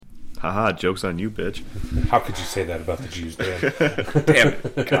Haha, joke's on you, bitch. How could you say that about the Jews, Dan? Damn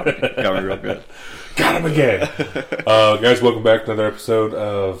it. Got me real good. Got him again. Guys, welcome back to another episode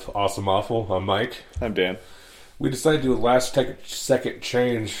of Awesome Awful. I'm Mike. I'm Dan. We decided to do a last second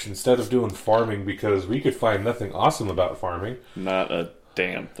change instead of doing farming because we could find nothing awesome about farming. Not a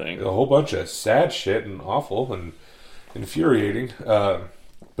damn thing. A whole bunch of sad shit and awful and infuriating.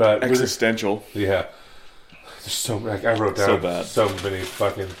 But existential. Yeah. There's so like I wrote down so many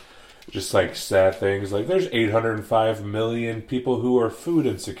fucking just like sad things. Like there's 805 million people who are food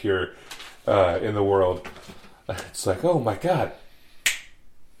insecure in the world. It's like, oh my god.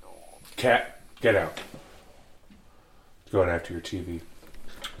 Cat, get out. Going after your TV.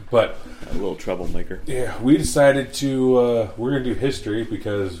 But a little troublemaker. Yeah, we decided to we're gonna do history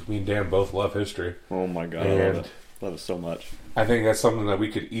because me and Dan both love history. Oh my god, I love it. Love it so much. I think that's something that we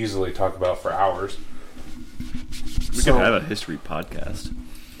could easily talk about for hours. We could have a history podcast.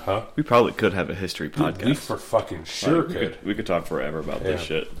 Huh? We probably could have a history podcast. We for fucking sure could. We could talk forever about this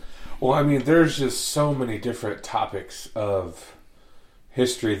shit. Well, I mean, there's just so many different topics of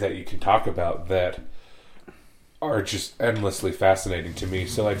history that you can talk about that are just endlessly fascinating to me.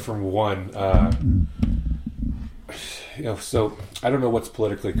 So, like, from one, so I don't know what's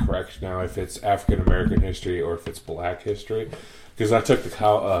politically correct now, if it's African American history or if it's Black history, because I took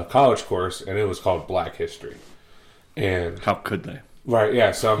the college course and it was called Black history. And how could they? Right,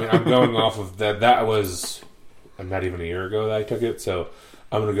 yeah. So I mean, I'm going off of that. That was not even a year ago that I took it. So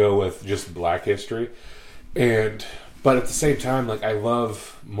I'm going to go with just Black history. But at the same time, like I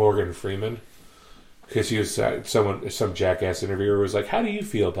love Morgan Freeman because he was some jackass interviewer was like, "How do you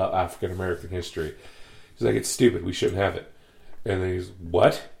feel about African American history?" He's like, "It's stupid. We shouldn't have it." And then he's,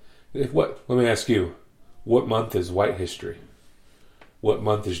 "What? What? Let me ask you. What month is White history? What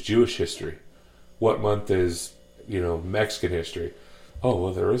month is Jewish history? What month is Mexican history?" Oh,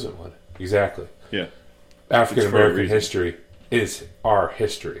 well, there isn't one. Exactly. Yeah. African American history is our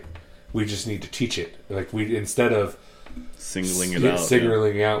history. We just need to teach it. Like instead of singling it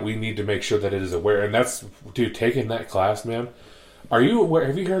out, we need to make sure that it is aware. And that's, dude, taking that class, man. Are you aware?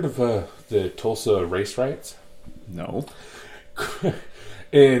 Have you heard of the Tulsa race riots? No.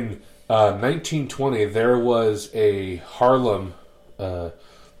 In 1920, there was a Harlem. I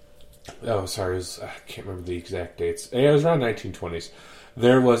can't remember the exact dates. It was around 1920s.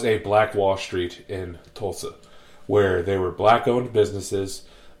 There was a Black Wall Street in Tulsa, where they were black-owned businesses.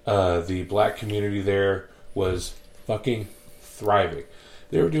 The black community there was fucking thriving.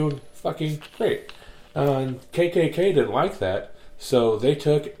 They were doing fucking great. KKK didn't like that, so they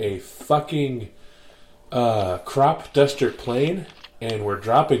took a fucking crop duster plane and were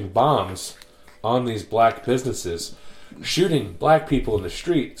dropping bombs on these black businesses, shooting black people in the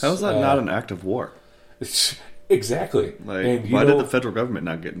streets. How is that not an act of war? Exactly. Like, why did the federal government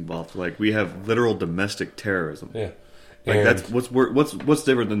not get involved? Like, we have literal domestic terrorism. Yeah. Like, that's what's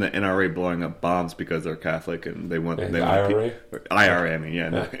different than the NRA blowing up bombs because they're Catholic and they want the IRA? IRA, I mean,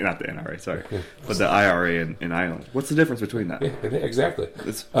 not the NRA, sorry, but the IRA in Ireland. What's the difference between that? Yeah, exactly.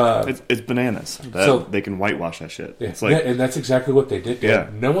 It's bananas. So they can whitewash that shit. Yeah, it's like, and that's exactly what they did. Yeah.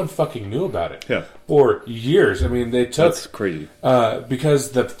 No one fucking knew about it. Yeah. For years. I mean, they took... That's crazy.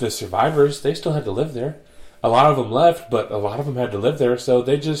 Because the survivors, they still had to live there. A lot of them left, but a lot of them had to live there, so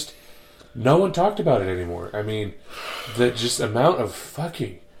they just... No one talked about it anymore. I mean, the just amount of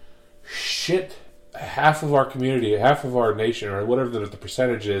fucking shit half of our community, half of our nation, or whatever the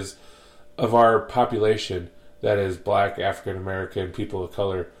percentage is of our population that is Black, African American, people of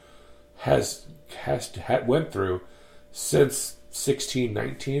color, went through since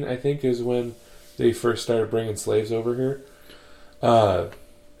 1619, I think, is when they first started bringing slaves over here.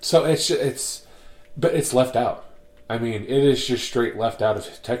 So but it's left out. I mean, it is just straight left out of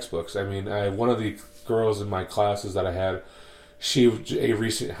textbooks. I mean, one of the girls in my classes that I had, she was a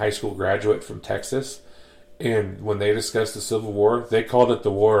recent high school graduate from Texas, and when they discussed the Civil War, they called it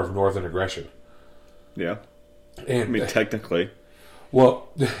the War of Northern Aggression. Yeah. And, I mean, technically. Well...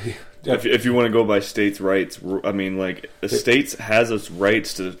 If you want to go by states' rights, I mean, like, states has its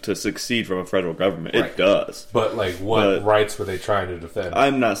rights to succeed from a federal government. Right. It does. But, like, what rights were they trying to defend?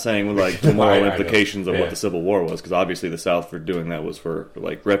 I'm not saying, like, the moral implications of what the Civil War was, because obviously the South for doing that was for,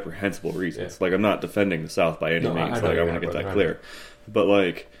 like, reprehensible reasons. Yeah. Like, I'm not defending the South by any means. I want to get that clear. But,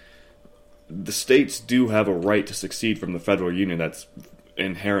 like, the states do have a right to succeed from the federal union that's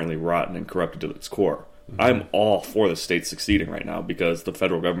inherently rotten and corrupted to its core. I'm all for the states succeeding right now because the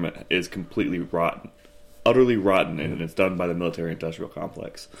federal government is completely rotten, utterly rotten, and it's done by the military-industrial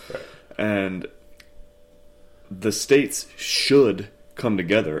complex. Right. And the states should come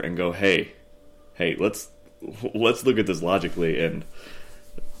together and go, hey, let's look at this logically and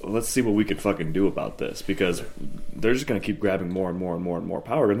let's see what we can fucking do about this, because they're just going to keep grabbing more and more and more and more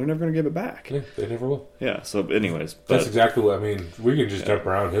power, and they're never going to give it back. Yeah, they never will. Yeah, so anyways. That's exactly what, I mean, we can just jump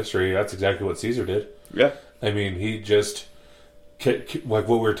around history. That's exactly what Caesar did. Yeah. I mean, he just, like what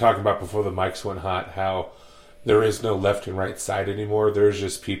we were talking about before the mics went hot, how there is no left and right side anymore. There's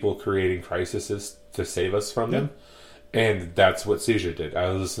just people creating crises to save us from them. And that's what Caesar did.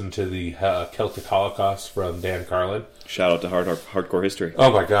 I listened to the Celtic Holocaust from Dan Carlin. Shout out to Hardcore History. Oh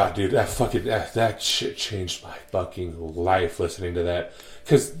my god, dude, that shit changed my fucking life listening to that.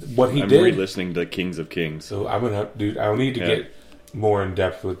 Because what he did. I'm re-listening to Kings of Kings. So I'm gonna, dude. I'll need to get more in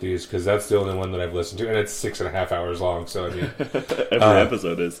depth with these, because that's the only one that I've listened to, and it's 6.5 hours long. So I mean, every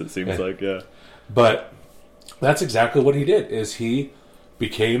episode is. It seems like But that's exactly what he did. Is he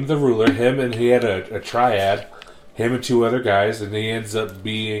became the ruler? Him and he had a triad. Him and 2 other guys, and he ends up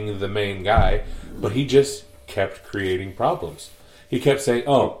being the main guy. But he just kept creating problems. He kept saying,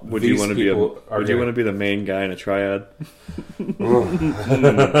 "Oh, would you want to be the main guy in a triad?" Depends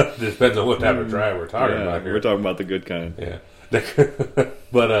on what type of triad we're talking about here. We're talking about the good kind. Yeah,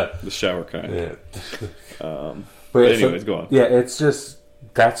 but the shower kind. Yeah. But anyways, go on. Yeah, it's just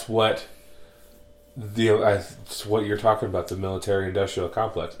that's what it's what you're talking about, the military-industrial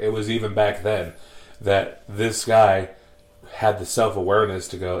complex. It was even back then that this guy had the self-awareness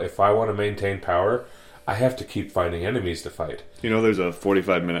to go, if I want to maintain power, I have to keep finding enemies to fight. You know, there's a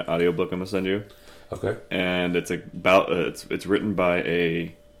 45-minute audiobook I'm going to send you. Okay. And it's about it's written by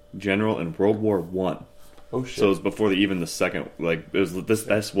a general in World War One. Oh shit! So it was before even the second. Like it was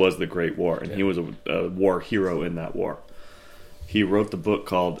this was the Great War, and he was a war hero in that war. He wrote the book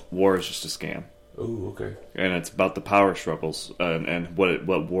called "War Is Just a Scam." Oh, okay. And it's about the power struggles and what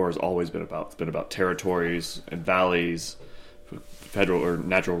war has always been about. It's been about territories and valleys, federal or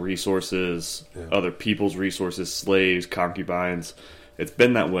natural resources, other people's resources, slaves, concubines. It's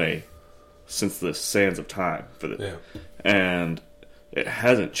been that way since the sands of time and it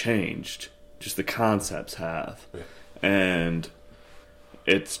hasn't changed. Just the concepts have, and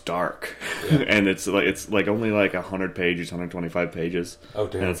it's dark, and it's like only like 100 pages, 125 pages. Oh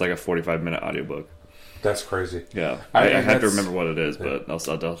damn! And it's like a 45-minute audiobook. That's crazy. Yeah, I have to remember what it is, but I'll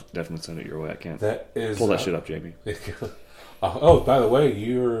definitely send it your way. I can't. That is pull that shit up, Jamie. Oh, by the way,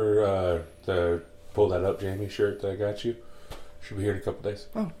 your the pull that up, Jamie shirt that I got you should be here in a couple days.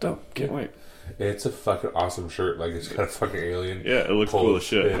 Oh, dope! Can't wait. It's a fucking awesome shirt. Like it's got a fucking alien. Yeah, it looks cool as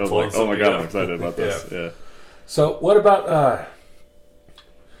shit. I was like, oh my god, I'm excited about this. Yeah. So what about?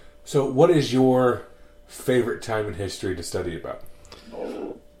 So what is your favorite time in history to study about?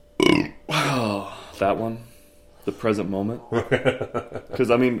 Wow, that one, the present moment. Because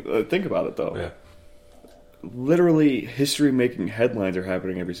I mean, think about it though. Yeah. Literally, history-making headlines are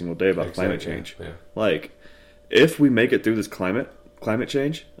happening every single day about climate change. Yeah. Like, if we make it through this climate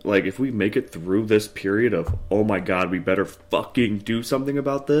change, like if we make it through this period of, oh my god, we better fucking do something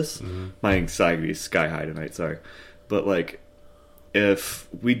about this. My anxiety is sky high tonight, sorry. But like, if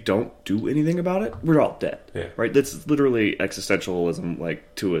we don't do anything about it, we're all dead. Yeah. Right? That's literally existentialism,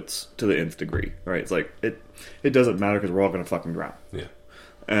 like to the nth degree. Right? It's like it doesn't matter because we're all gonna fucking drown. Yeah.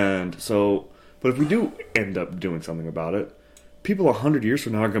 And so, but if we do end up doing something about it, people 100 years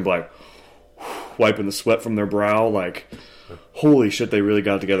from now are gonna be like wiping the sweat from their brow, like, holy shit, they really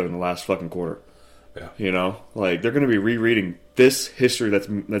got it together in the last fucking quarter. Yeah. You know, like they're gonna be rereading this history that's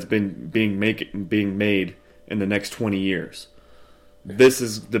been being made in the next 20 years. This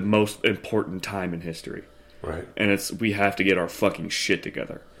is the most important time in history, right? And we have to get our fucking shit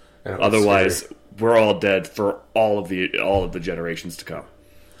together. Otherwise, we're all dead for all of the generations to come.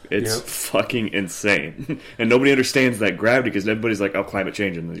 It's fucking insane, and nobody understands that gravity because everybody's like, "Oh, climate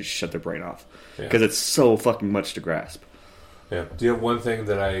change," and they just shut their brain off because it's so fucking much to grasp. Yeah. Do you have one thing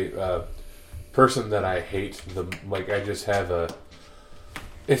that person that I hate? I just have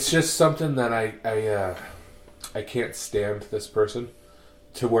it's just something that I can't stand this person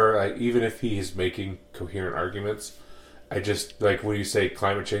to where even if he is making coherent arguments, I just, like when you say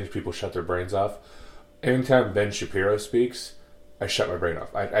climate change, people shut their brains off. Anytime Ben Shapiro speaks, I shut my brain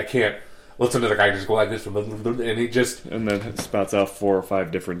off. I can't listen to the guy just go like this, and he just... And then it spouts out 4 or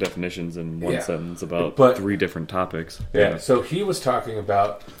 5 different definitions in one sentence about 3 different topics. Yeah, so he was talking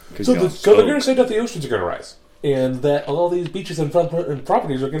about... So they're going to say that the oceans are going to rise, and that all these beaches and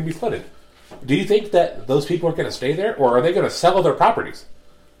properties are going to be flooded. Do you think that those people are going to stay there, or are they going to sell their properties?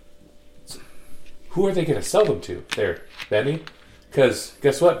 Who are they going to sell them to there, Benny? Because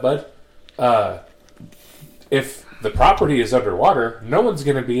guess what, bud? If the property is underwater, no one's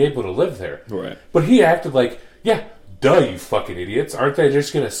going to be able to live there. Right. But he acted like, yeah, duh, you fucking idiots. Aren't they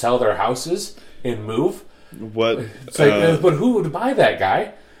just going to sell their houses and move? What? It's like, but who would buy that,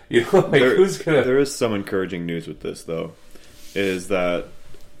 guy? You know, like who's gonna? There is some encouraging news with this, though, is that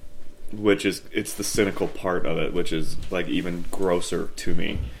it's the cynical part of it, which is like even grosser to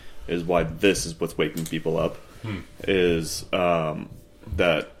me, is why this is what's waking people up, is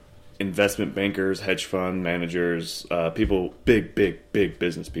that investment bankers, hedge fund managers, people, big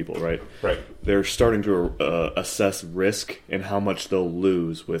business people, right? Right. They're starting to assess risk and how much they'll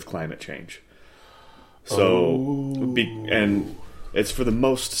lose with climate change. So, and it's for the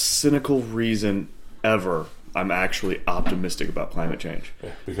most cynical reason ever. I'm actually optimistic about climate change. Yeah,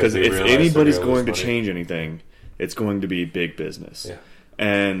 because if anybody's going to change anything, it's going to be big business. Yeah.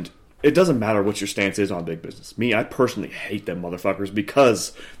 And it doesn't matter what your stance is on big business. Me, I personally hate them motherfuckers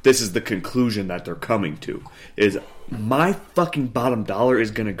because this is the conclusion that they're coming to. Is my fucking bottom dollar is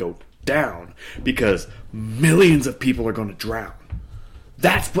going to go down because millions of people are going to drown.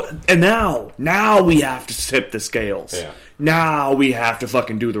 That's what, and now we have to tip the scales. Yeah. Now we have to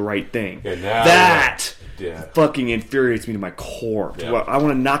fucking do the right thing. Yeah, now that fucking Yeah. infuriates me to my core. Yeah. I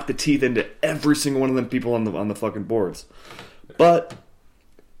want to knock the teeth into every single one of them people on the fucking boards. But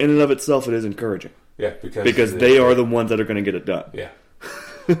in and of itself, it is encouraging. Yeah, because they are the ones that are going to get it done. Yeah.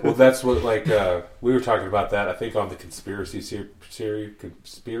 Well, that's what we were talking about that. I think on the conspiracy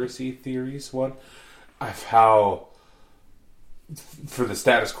theories one, of how for the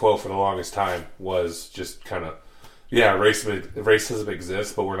status quo for the longest time was just kind of racism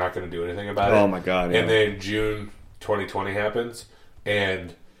exists, but we're not going to do anything about it. Oh my god! Yeah. And then June 2020 happens,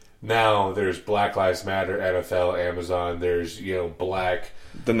 and now there's Black Lives Matter, NFL, Amazon. There's black.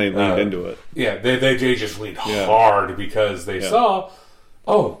 Then they leaned into it. Yeah, they just leaned hard because they saw,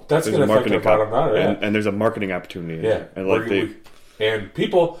 that's going to affect our bottom line. And there's a marketing opportunity. Yeah, and and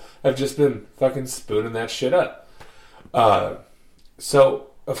people have just been fucking spooning that shit up. So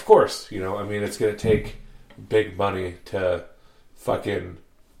of course, it's going to take big money to fucking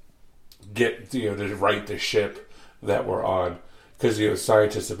get to right the ship that we're on. Because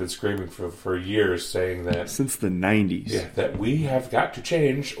scientists have been screaming for years, saying that since the 90s, that we have got to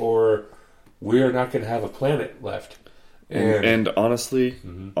change, or we are not going to have a planet left. And honestly,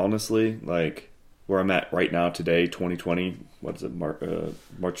 like where I'm at right now today, 2020, what is it, March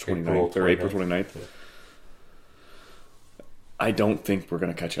 29th or April 29th? Yeah. I don't think we're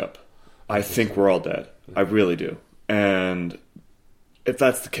going to catch up. I think we're all dead. I really do. And if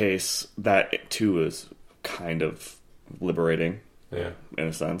that's the case, that too is kind of liberating. Yeah. In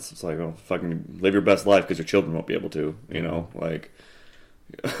a sense. It's like, fucking live your best life because your children won't be able to, like,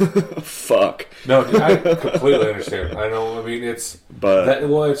 fuck. No, I completely understand. I know, it's, but,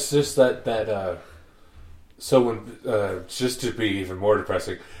 it's just that, so when, just to be even more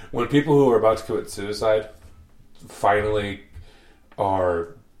depressing, when people who are about to commit suicide finally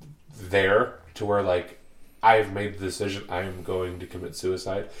are there to where, like, I've made the decision, I am going to commit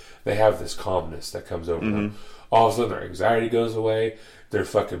suicide, they have this calmness that comes over them. All of a sudden their anxiety goes away, their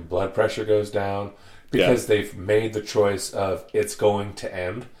fucking blood pressure goes down, because they've made the choice of it's going to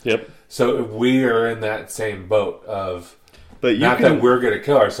end. Yep. So we are in that same boat of, that we're going to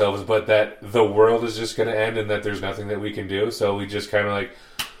kill ourselves, but that the world is just going to end and that there's nothing that we can do. So we just kind of like,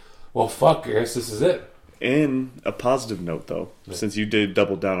 well, fuck, I guess this is it. In a positive note, though, since you did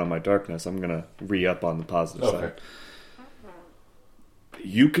double down on my darkness, I'm going to re-up on the positive side.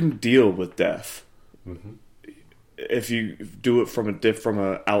 You can deal with death. Mm-hmm. If you do it from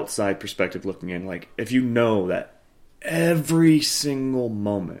a outside perspective looking in, like if you know that every single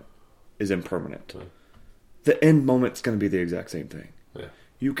moment is impermanent, the end moment's going to be the exact same thing. Yeah.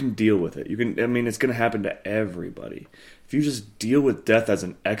 You can deal with it. It's going to happen to everybody. If you just deal with death as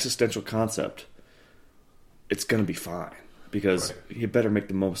an existential concept, it's going to be fine because you better make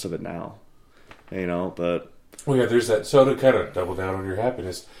the most of it now. But there's that. So to kind of double down on your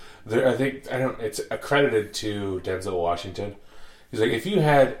happiness. It's accredited to Denzel Washington. He's like, if you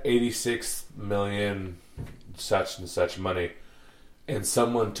had 86 million such and such money and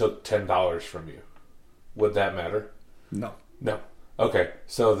someone took $10 from you, would that matter? No. Okay,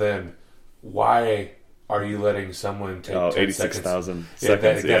 so then why are you letting someone take 86,000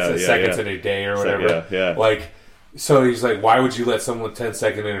 seconds? Seconds in a day or whatever. Yeah. Like, so he's like, why would you let someone with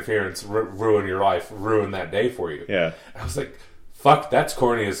 10-second interference ruin your life, ruin that day for you? Yeah. I was like, fuck, that's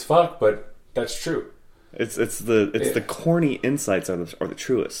corny as fuck, but that's true. It's the corny insights are the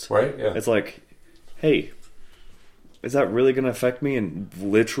truest, right? Yeah. It's like, hey, is that really going to affect me in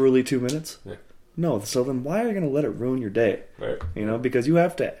literally 2 minutes? Yeah. No. So then, why are you going to let it ruin your day? Right. Because you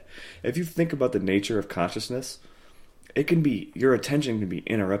have to. If you think about the nature of consciousness, it can be your attention can be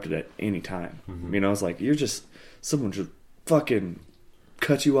interrupted at any time. Mm-hmm. It's like someone just fucking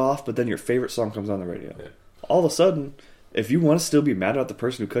cut you off, but then your favorite song comes on the radio. Yeah. All of a sudden, If you want to still be mad at the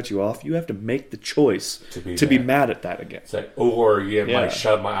person who cut you off, you have to make the choice to be mad at that again. It's like,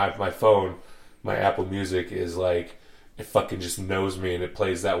 shut my phone, my Apple Music is like, it fucking just knows me and it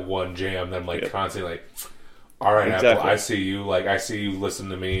plays that one jam that I'm like constantly like, all right, exactly. Apple, I see you. Like, I see you listen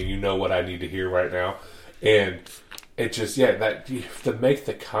to me and you know what I need to hear right now. And it just, that you have to make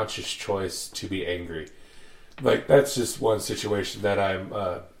the conscious choice to be angry. Like, that's just one situation that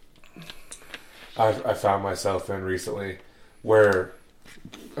I found myself in recently, where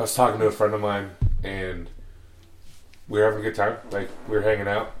I was talking to a friend of mine and we were having a good time. Like, we were hanging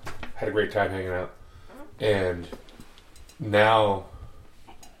out, had a great time hanging out, and now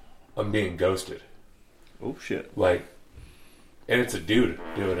I'm being ghosted. Oh shit! Like, and it's a dude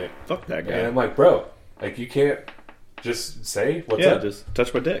doing it. Fuck that guy. And I'm like, bro, like, you can't just say what's up. Yeah, just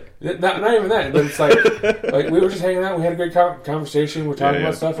touch my dick. Not even that. But it's like we were just hanging out. We had a great conversation. We're talking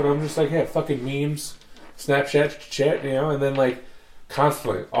about stuff, and I'm just like, fucking memes, Snapchat chat, and then like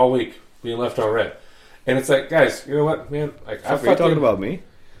constantly all week being left on red. And it's like, guys, you know what, man? Like, are you talking about me?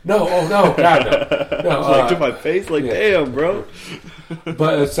 No, no, God, no. Like to my face, like, damn, bro.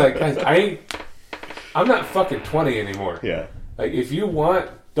 But it's like, guys, I'm not fucking 20 anymore. Yeah. Like, if you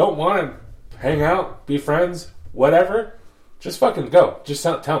don't want to hang out, be friends, whatever, just fucking go. Just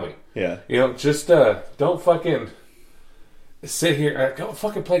tell me. Yeah. Just don't fucking sit here. Go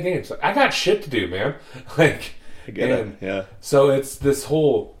fucking play games. I got shit to do, man. Like, I get it. Yeah. So it's this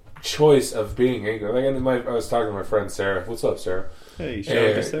whole choice of being angry. Like, I was talking to my friend Sarah. What's up, Sarah? Hey, shout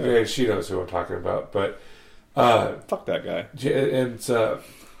out to Sarah. Yeah, she knows who I'm talking about. But fuck that guy. And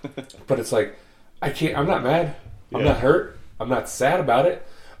but it's like, I can't. I'm not mad. I'm not hurt. I'm not sad about it.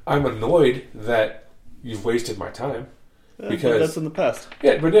 I'm annoyed that you've wasted my time. Because that's in the past.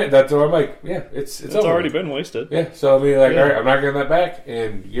 Yeah, but that's where I'm like, it's already been wasted. Yeah, so I mean, like, all right, I'm not getting that back,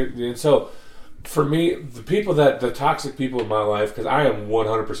 and so for me, the toxic people in my life, because I am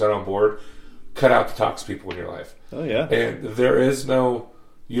 100% on board. Cut out the toxic people in your life. Oh yeah, and there is no.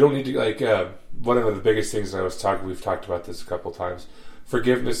 You don't need to like. One of the biggest things that we've talked about this a couple times.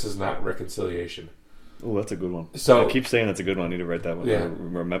 Forgiveness is not reconciliation. Oh, that's a good one. So I keep saying that's a good one. I need to write that one. Yeah.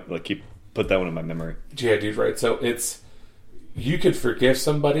 Put that one in my memory. Yeah, dude, right. So you could forgive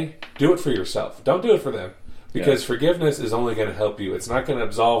somebody. Do it for yourself. Don't do it for them. Because forgiveness is only going to help you. It's not going to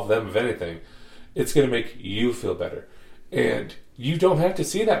absolve them of anything. It's going to make you feel better. And you don't have to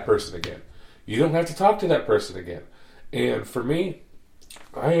see that person again. You don't have to talk to that person again. And for me,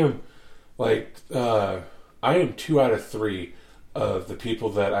 I am 2 out of 3 of the people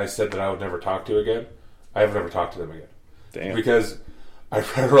that I said that I would never talk to again. I have never talked to them again. Damn. Because I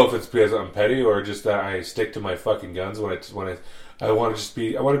don't know if it's because I'm petty or just that I stick to my fucking guns when I want to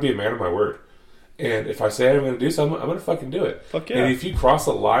be a man of my word. And if I say I'm going to do something, I'm going to fucking do it. Fuck yeah. And if you cross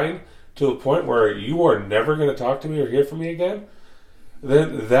a line to a point where you are never going to talk to me or hear from me again,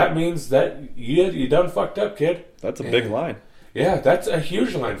 then that means that you done fucked up, kid. That's a big line. Yeah, that's a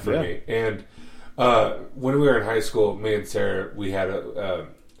huge line for me. And when we were in high school, me and Sarah, we had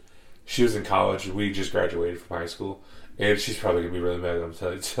she was in college. We just graduated from high school. And she's probably going to be really mad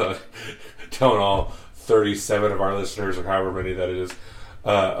at I'm telling all 37 of our listeners, or however many that it is,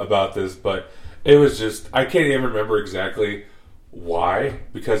 about this. But it was just, I can't even remember exactly why,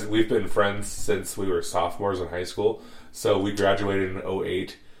 because we've been friends since we were sophomores in high school. So we graduated in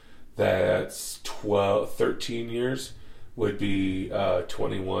 2008. That's 13 years would be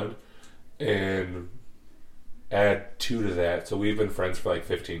 21. And add 2 to that. So we've been friends for like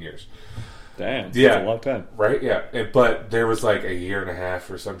 15 years. Damn. That's a long time. Right? Yeah. But there was like a year and a half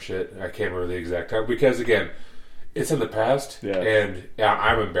or some shit. I can't remember the exact time. Because again, it's in the past. Yeah. And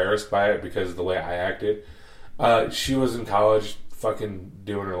I'm embarrassed by it because of the way I acted. She was in college fucking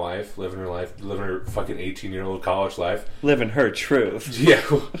doing her life, living her fucking 18-year-old college life. Living her truth. Yeah.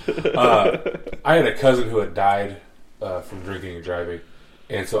 I had a cousin who had died from drinking and driving.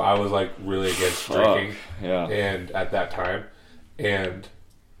 And so I was like really against drinking. Yeah. And at that time. And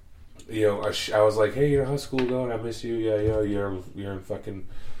I was like, hey, how's school going? I miss you. Yeah, you're in fucking,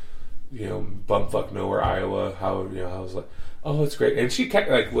 bumfuck nowhere, Iowa. I was like, oh, it's great. And she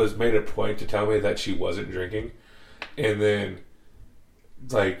was made a point to tell me that she wasn't drinking. And then,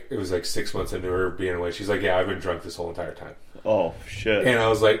 it was 6 months into her being away. She's like, yeah, I've been drunk this whole entire time. Oh, shit. And I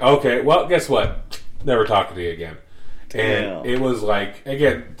was like, okay, well, guess what? Never talking to you again. And it was like,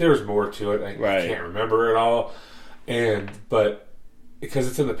 again, there's more to it. I can't remember it all. But because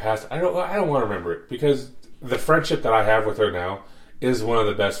it's in the past, I don't want to remember it, because the friendship that I have with her now is one of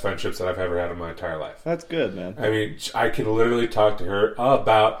the best friendships that I've ever had in my entire life. That's good, man. I mean, I can literally talk to her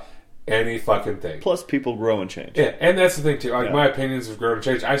about any fucking thing. Plus, people grow and change. Yeah, and that's the thing too. My opinions have grown and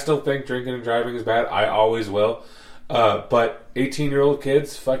changed. I still think drinking and driving is bad. I always will. But 18-year-old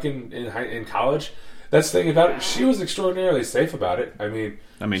kids fucking in college, that's the thing about it. She was extraordinarily safe about it. I mean,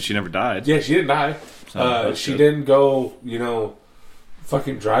 she never died. Yeah, she didn't die. She didn't go,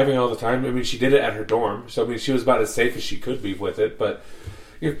 fucking driving all the time. I mean, she did it at her dorm. So, I mean, she was about as safe as she could be with it. But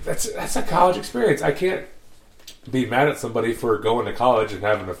that's a college experience. I can't be mad at somebody for going to college and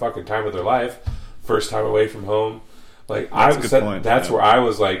having a fucking time of their life. First time away from home. Like, that's where I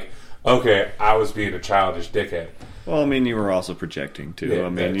was like, okay, I was being a childish dickhead. Well, I mean, you were also projecting too.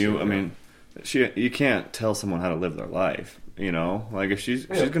 Yeah, you can't tell someone how to live their life. Like if she's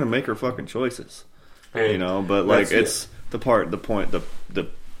gonna make her fucking choices. But like it's the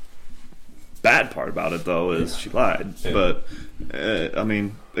bad part about it though is she lied. Yeah. But I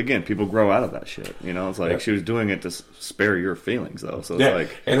mean, again, people grow out of that shit. It's like she was doing it to spare your feelings though. So it's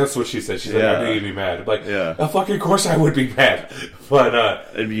like, and that's what she said. She's like, I knew you'd be mad. I'm like, fucking course I would be mad.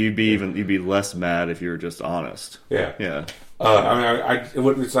 But you'd be less mad if you were just honest. Yeah, yeah.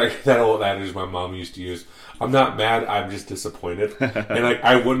 It's like that old adage my mom used to use. I'm not mad. I'm just disappointed. And like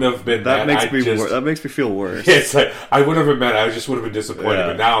I wouldn't have been that mad. That makes me feel worse. Yeah, it's like I wouldn't have been mad. I just would have been disappointed.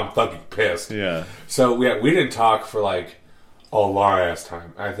 But now I'm fucking pissed. Yeah. So we didn't talk for like a long ass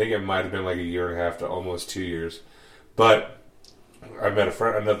time. I think it might have been like a year and a half to almost 2 years. But I met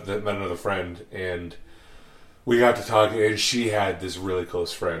another friend, and we got to talking. And she had this really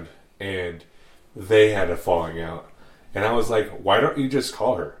close friend, and they had a falling out. And I was like, why don't you just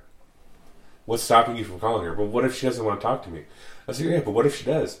call her? What's stopping you from calling her? But what if she doesn't want to talk to me? I said, yeah, but what if she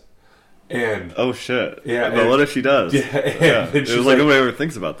does? And oh shit, yeah. But what if she does? Yeah, and it was like nobody ever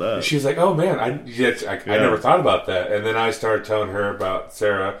thinks about that. She's like, oh man, I never thought about that. And then I started telling her about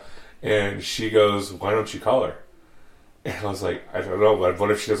Sarah, and she goes, why don't you call her? And I was like, I don't know, but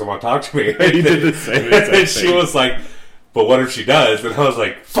what if she doesn't want to talk to me? You did the same exact thing. And she was like, but what if she does? And I was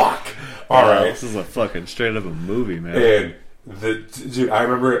like, fuck. All right, this is a fucking straight up a movie, man. And dude, I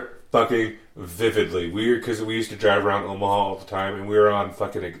remember it fucking vividly. Because we used to drive around Omaha all the time, and we were on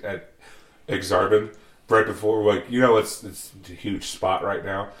fucking at Exarban right before, like, it's a huge spot right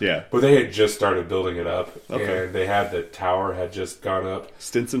now. Yeah, but they had just started building it up, okay. And they had the tower had just gone up.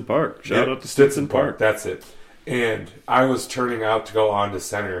 Stinson Park, shout out to Stinson Park. That's it. And I was turning out to go on to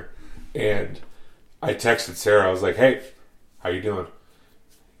Center, and I texted Sarah. I was like, "Hey, how you doing?"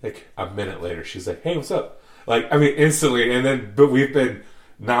 Like a minute later, she's like, "Hey, what's up?" Like, I mean, instantly. And then, but we've been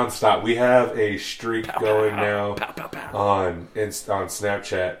nonstop. We have a streak going now on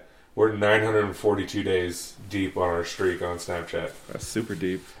Snapchat. We're 942 days deep on our streak on Snapchat. That's super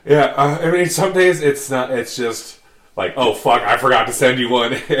deep. Yeah, I mean, some days it's not. It's just like, oh fuck, I forgot to send you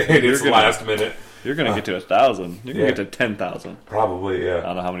one, and it's last minute. You're gonna get to 1,000. You're gonna get to 10,000. Probably, yeah. I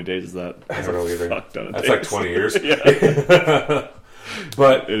don't know how many days is that. I don't know either. That's days. like 20 years. Yeah.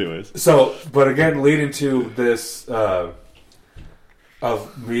 But anyways, but again, leading to this of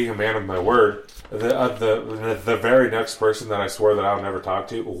being a man of my word, the very next person that I swore that I would never talk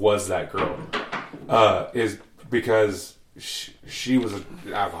to was that girl. Is because she was an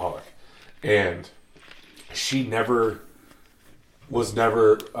alcoholic, and she was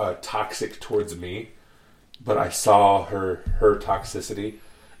never toxic towards me, but I saw her toxicity.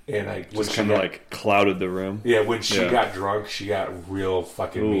 And I just kind of like clouded the room. Yeah, when she got drunk, she got real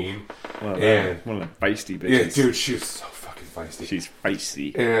fucking mean. One of the feisty bitches. Yeah, dude, she was so fucking feisty. She's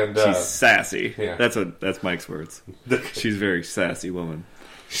feisty and she's sassy. Yeah, that's Mike's words. She's a very sassy woman.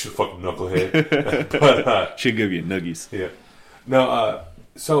 She's a fucking knucklehead. But she'll give you nuggies. Yeah. No.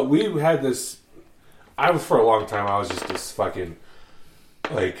 So we had this. For a long time, I was just this fucking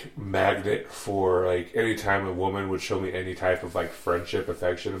like magnet for like any time a woman would show me any type of like friendship,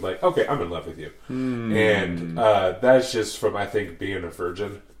 affection, I'm like, okay, I'm in love with you. And that's just from, I think, being a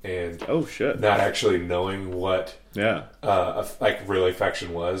virgin and not actually knowing what like real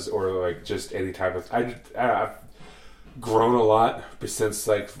affection was, or like just any type of I've grown a lot since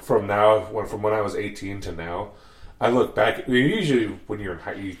like from when I was 18 to now. I look back, usually when you're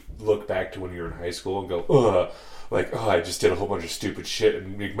you look back to when you're in high school and go, ugh. Like, oh, I just did a whole bunch of stupid shit,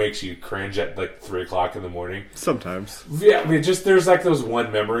 and it makes you cringe at like 3 o'clock in the morning. Sometimes, yeah. I mean, just there's like those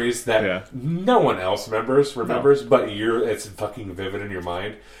one memories that no one else remembers, but it's fucking vivid in your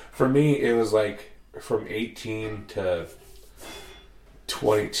mind. For me, it was like from 18 to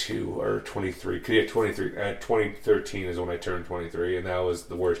 22 or 23. Yeah, 23. 2013 is when I turned 23, and that was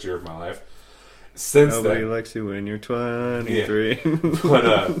the worst year of my life. Since nobody then, likes you when you're 23. Yeah.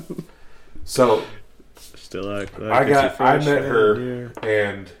 But so. I met her,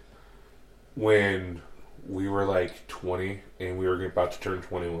 and when we were like 20 and we were about to turn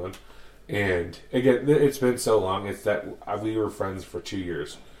 21, and again, it's been so long. It's that we were friends for 2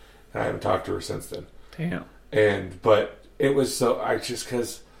 years, and I haven't talked to her since then. Damn. But it was so,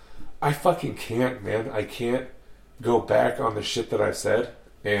 because I fucking can't, man. I can't go back on the shit that I said.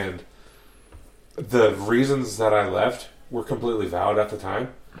 And the reasons that I left were completely valid at the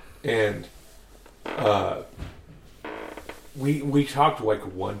time. And we talked like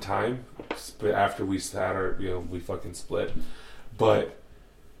one time after we sat or, we fucking split. But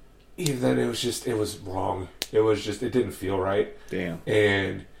even then, it was wrong. It didn't feel right. Damn.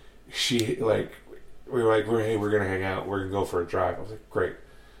 And she, like, we were like, hey, we're going to hang out. We're going to go for a drive. I was like, great.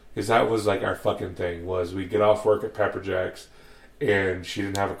 Because that was, like, our fucking thing, was we'd get off work at Pepper Jack's, and she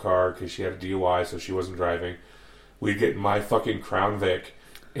didn't have a car because she had a DUI, so she wasn't driving. We'd get my fucking Crown Vic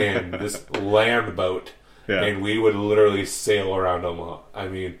and this land boat, and we would literally sail around Omaha. I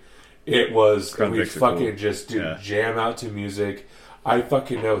mean, it was, we'd fucking cool. Just jam out to music. I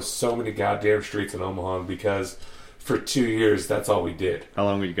fucking know so many goddamn streets in Omaha because for 2 years, that's all we did. How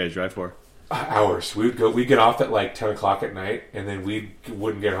long would you guys drive for? Hours. We'd get off at like 10 o'clock at night, and then we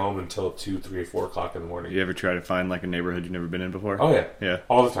wouldn't get home until 2, 3, or 4 o'clock in the morning. You ever try to find like a neighborhood you've never been in before? Oh yeah. Yeah.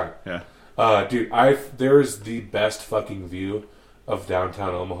 All the time. Yeah. Dude, there is the best fucking view of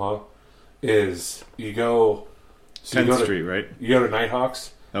downtown Omaha. Is you go 10th Street, right? You go to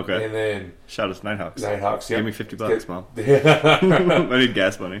Nighthawks. Okay. And then shout out to Nighthawks. Nighthawks, yeah. Give me $50, Mom. I need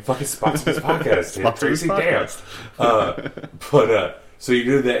gas money. Fucking sponsor this podcast, dude. Crazy dance. So you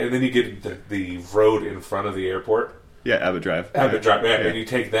do that, and then you get the road in front of the airport. Yeah, Abbott Drive. Abbott Drive, yeah. And you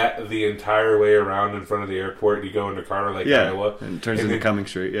take that the entire way around in front of the airport. You go into Carter Lake, Iowa. And it turns into Cumming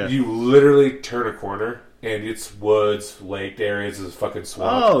Street, yeah. You literally turn a corner, and it's woods, lake areas, it's fucking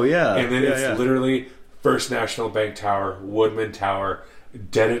swamp. Oh, yeah. And then it's literally First National Bank Tower, Woodman Tower,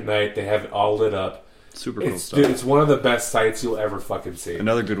 dead at night. They have it all lit up. Super cool stuff. Dude, it's one of the best sights you'll ever fucking see.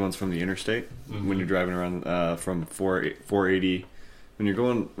 Another good one's from the interstate. When you're driving around from 480... When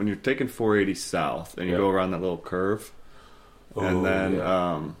you're taking 480 south and you go around that little curve, and then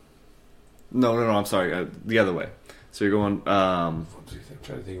I'm sorry, the other way. So you're going. I'm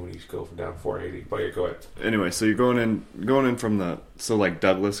trying to think when you go from down 480, but yeah, go ahead. Anyway, so you're going in from like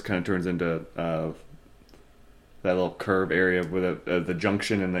Douglas kind of turns into that little curve area with the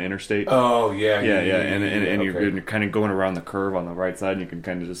junction and the interstate. Oh yeah, and you're kind of going around the curve on the right side, and you can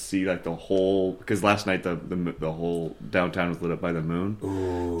kind of just see like the whole, because last night the whole downtown was lit up by the moon.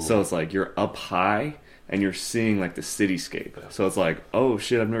 Ooh. So it's like you're up high and you're seeing like the cityscape. So it's like, oh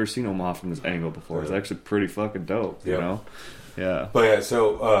shit, I've never seen Omaha from this angle before. It's actually pretty fucking dope, you know? Yeah. But yeah,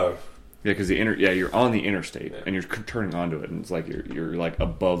 so because you're on the interstate and you're turning onto it, and it's like you're like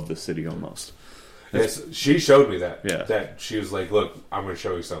above the city almost. Yes, she showed me that. Yeah. That she was like, look, I'm going to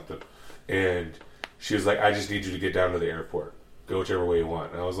show you something. And she was like, I just need you to get down to the airport. Go whichever way you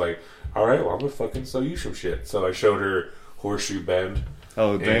want. And I was like, all right, well, I'm going to fucking sell you some shit. So I showed her Horseshoe Bend.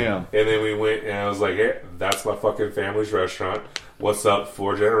 Oh, damn. And then we went, and I was like, hey, that's my fucking family's restaurant. What's up?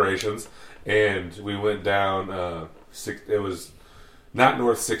 4 generations. And we went down, it was not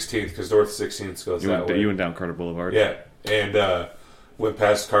North 16th, because North 16th goes that way. You went down Carter Boulevard. Yeah. And, went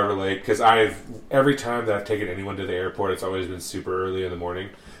past Carter Lake, because every time that I've taken anyone to the airport, it's always been super early in the morning.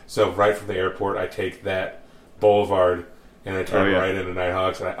 So right from the airport, I take that boulevard and I turn right into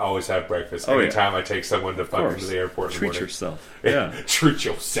Nighthawks, and I always have breakfast. Anytime I take someone to fucking to the airport in the morning. Treat yourself. Yeah. Treat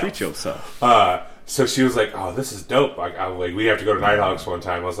yourself. Treat yourself. So she was like, oh, this is dope. I'm like, we have to go to Nighthawks one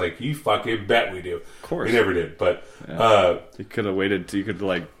time. I was like, you fucking bet we do. Of course. We never did, but... you could have waited. You could have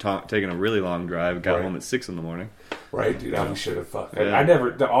like taken a really long drive, got home at 6 in the morning. Right, dude. We should have fucked. Yeah. I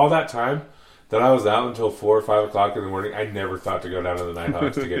never... All that time that I was out until 4 or 5 o'clock in the morning, I never thought to go down to the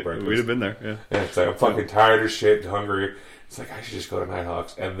Nighthawks to get breakfast. We'd have been there, yeah. And it's like, I'm fucking tired as shit, hungry. It's like, I should just go to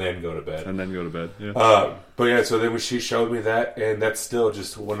Nighthawks and then go to bed. Yeah. But yeah, so then when she showed me that, and that's still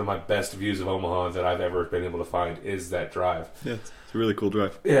just one of my best views of Omaha that I've ever been able to find, is that drive. Yeah, it's a really cool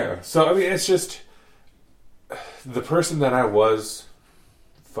drive. Yeah. So, I mean, it's just... The person that I was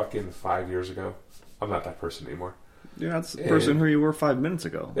fucking 5 years ago, I'm not that person anymore. Yeah, that's the person who you were 5 minutes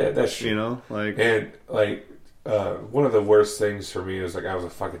ago. Yeah, that's true. You know, like... And, like, one of the worst things for me is, like, I was a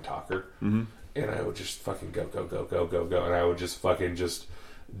fucking talker. Mm-hmm. And I would just fucking go. And I would just fucking just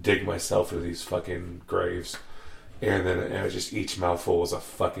dig myself into these fucking graves. And then just each mouthful was a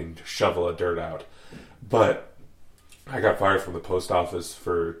fucking shovel of dirt out. But I got fired from the post office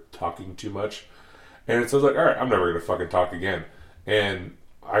for talking too much. And so I was like, all right, I'm never going to fucking talk again. And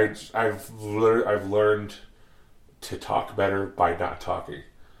I've learned to talk better by not talking.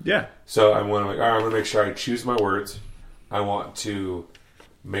 Yeah. So I'm like, all right, I'm going to make sure I choose my words. I want to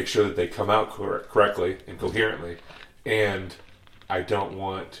make sure that they come out correctly and coherently, and I don't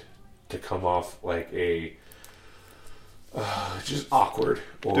want to come off like a just awkward.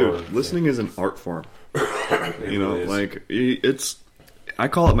 Dude, listening is an art form. You know, like it's. I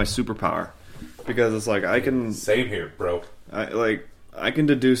call it my superpower because it's like I can. Same here, bro. I can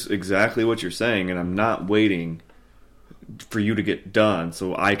deduce exactly what you're saying, and I'm not waiting for you to get done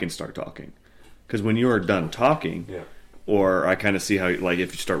so I can start talking. Because when you are done talking, or I kind of see how, like,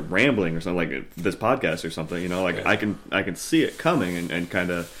 if you start rambling or something, like this podcast or something, you know, like I can see it coming and kind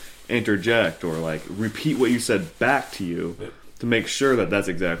of interject or like repeat what you said back to you to make sure that that's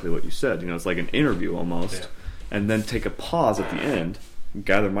exactly what you said. You know, it's like an interview almost, and then take a pause at the end,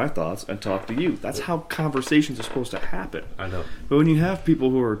 gather my thoughts, and talk to you. That's how conversations are supposed to happen. I know. But when you have people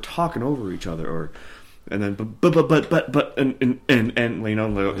who are talking over each other, or and then but and you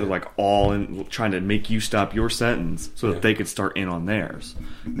know, they're like all in trying to make you stop your sentence so that they could start in on theirs.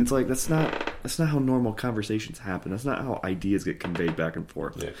 It's like that's not how normal conversations happen. That's not how ideas get conveyed back and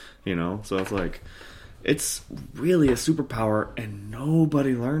forth. You know, so it's like it's really a superpower, and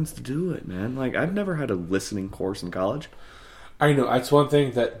nobody learns to do it, man. Like I've never had a listening course in college. I know. That's one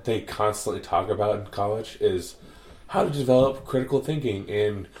thing that they constantly talk about in college is how to develop critical thinking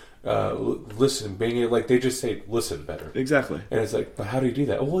and listen. Being like they just say listen better. Exactly. And it's like, but how do you do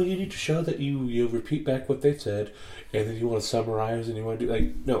that? Well, you need to show that you repeat back what they said, and then you want to summarize, and you want to do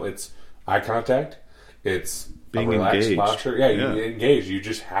like no. It's eye contact. It's being a relaxed engaged. posture. Yeah, you engage. You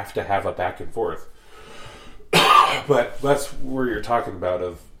just have to have a back and forth. But that's where you're talking about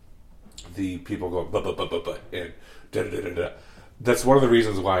of the people going but and da da da da da. That's one of the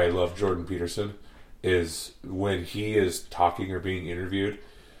reasons why I love Jordan Peterson is when he is talking or being interviewed,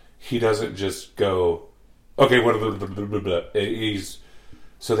 he doesn't just go, okay, what blah, blah, blah, blah.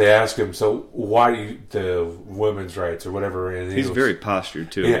 So they ask him, so why do you, the women's rights or whatever? And he's very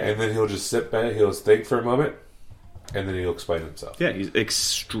postured too. Yeah, and then he'll just sit back, he'll think for a moment, and then he'll explain himself. Yeah, he's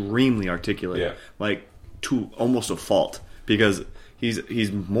extremely articulate. Yeah. Like to almost a fault because he's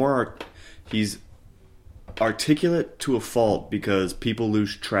articulate to a fault because people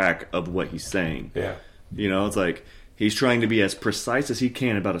lose track of what he's saying. Yeah. You know, it's like he's trying to be as precise as he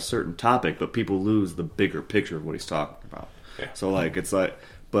can about a certain topic, but people lose the bigger picture of what he's talking about. Yeah. So like it's like,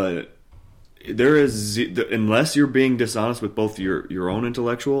 but there is, unless you're being dishonest with both your own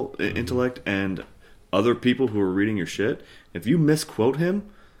intellect and other people who are reading your shit, if you misquote him,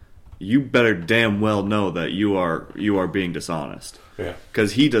 you better damn well know that you are being dishonest. Yeah.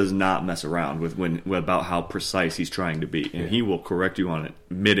 Because he does not mess around with about how precise he's trying to be, and he will correct you on it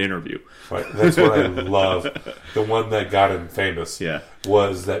mid-interview. Right. That's what I love. The one that got him famous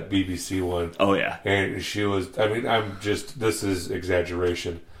was that BBC one. Oh, yeah. And she was, I mean, this is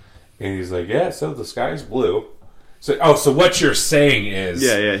exaggeration. And he's like, yeah, so the sky's blue. So what you're saying is...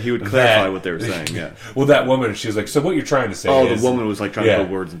 Yeah, he would clarify what they were saying, yeah. Well, that woman, she was like, so what you're trying to say is... the woman was like trying to put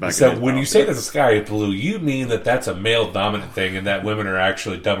words back in So when you say that the sky is blue, you mean that that's a male-dominant thing and that women are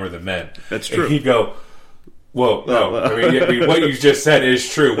actually dumber than men. That's true. And he'd go, well, no. I mean, what you just said is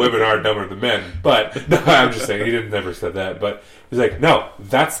true. Women are dumber than men. But, no, I'm just saying, he never said that. But he's like, no,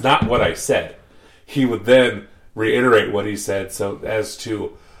 that's not what I said. He would then reiterate what he said so as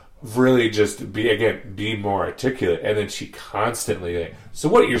to... really just be more articulate, and then she constantly like, so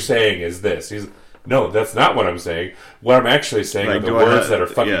what you're saying is this. He's no, that's not what I'm saying. What I'm actually saying are the words that are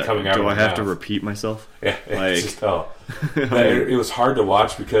fucking coming out of my mouth. Do I have to repeat myself? Yeah, it's just, it was hard to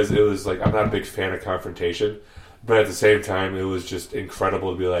watch because it was like, I'm not a big fan of confrontation, but at the same time it was just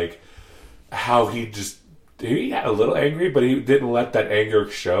incredible to be like how he got a little angry, but he didn't let that anger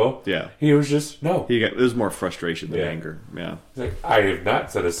show. Yeah. He was just, it was more frustration than anger. Yeah. He's like, I have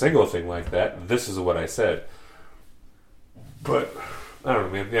not said a single thing like that. This is what I said. But, I don't know,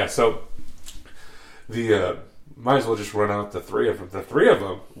 man. Yeah, so, might as well just run out the three of them. The three of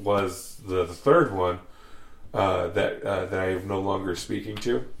them was the third one that I am no longer speaking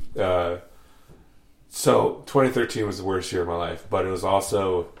to. So, 2013 was the worst year of my life, but it was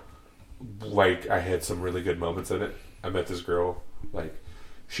also... like I had some really good moments in it. I met this girl, like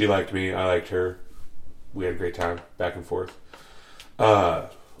she liked me, I liked her. We had a great time, back and forth.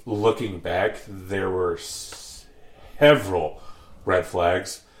 Looking back, there were several red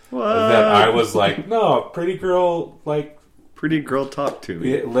flags that I was like, no, pretty girl talk to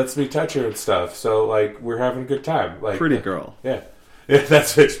me. It lets me touch her and stuff. So like we're having a good time. Like pretty girl. Yeah.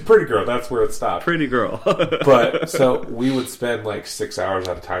 That's it. Pretty girl. That's where it stopped. Pretty girl. But so we would spend like 6 hours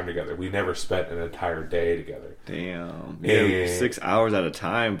at a time together. We never spent an entire day together. Damn. Yeah, 6 hours at a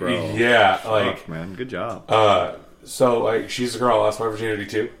time, bro. Yeah, fuck, man, good job. So like she's a girl. I lost my virginity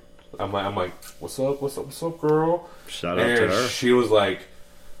too. I'm like, what's up, girl? Shout out to her. She was like,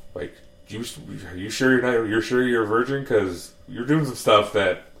 are you sure you're sure you're a virgin? Because you're doing some stuff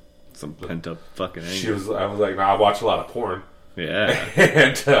that some pent up fucking anger. I was like, nah, I watch a lot of porn. Yeah.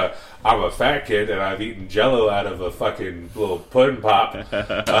 And I'm a fat kid, and I've eaten Jell-O out of a fucking little pudding pop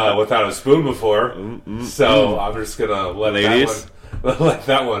without a spoon before. So I'm just gonna let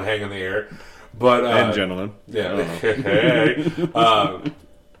that one hang in the air. But and gentlemen, yeah. Hey.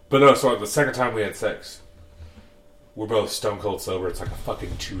 But no. So the second time we had sex, we're both stone cold sober. It's like a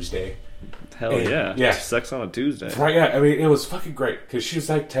fucking Tuesday. Hell yeah. Yeah. Sex on a Tuesday. Right, yeah. I mean, it was fucking great. Because she was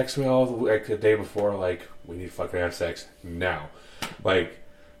like, texting me all the day before, like, we need to fucking have sex now. Like,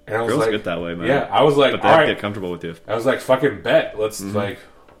 and I was Girls like... get that way, man. Yeah, I was like, but they have to get comfortable with you. I was like, fucking bet. Let's, like,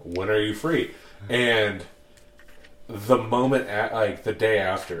 when are you free? And the moment, the day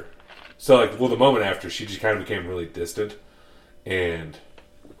after. So, like, well, the moment after, she just kind of became really distant. And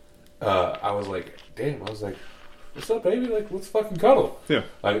I was like, damn, I was like... What's up, baby? Like, let's fucking cuddle. Yeah.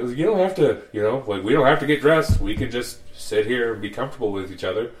 Like, you don't have to, like, we don't have to get dressed. We can just sit here and be comfortable with each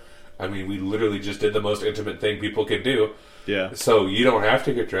other. I mean, we literally just did the most intimate thing people can do. Yeah. So you don't have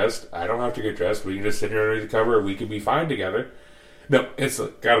to get dressed. I don't have to get dressed. We can just sit here under the cover. We can be fine together. No, it's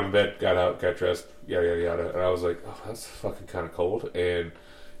like, got in bed, got out, got dressed, yada, yada, yada. And I was like, oh, that's fucking kind of cold. And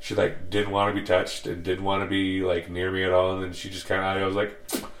she, like, didn't want to be touched and didn't want to be, like, near me at all. And then she just kind of, I was like...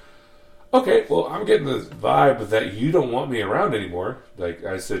 Okay, well, I'm getting the vibe that you don't want me around anymore. Like,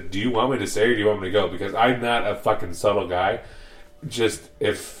 I said, do you want me to stay or do you want me to go? Because I'm not a fucking subtle guy. Just,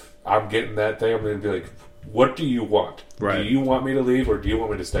 if I'm getting that thing, I'm going to be like, what do you want? Right. Do you want me to leave or do you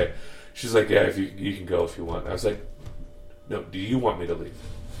want me to stay? She's like, yeah, if you can go if you want. I was like, no, do you want me to leave?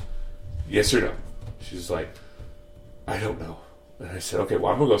 Yes or no? She's like, I don't know. And I said, okay,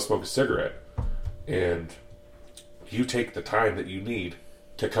 well, I'm going to go smoke a cigarette. And you take the time that you need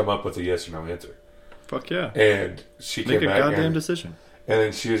to come up with a yes or no answer. Fuck yeah. And she came back. Make a goddamn decision. And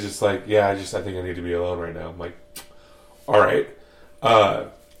then she was just like, yeah, I think I need to be alone right now. I'm like, all right.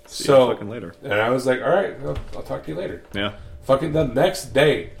 See you fucking later. And I was like, all right, I'll talk to you later. Yeah. Fucking the next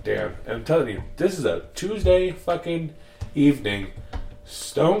day, Dan, and I'm telling you, this is a Tuesday fucking evening,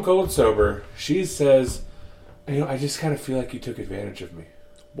 stone cold sober. She says, I just kind of feel like you took advantage of me.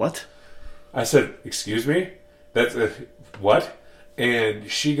 What? I said, excuse me? That's what? And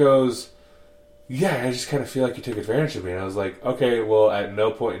she goes, yeah, I just kind of feel like you took advantage of me. And I was like, okay, well, at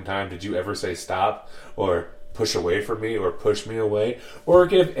no point in time did you ever say stop or push away from me or push me away or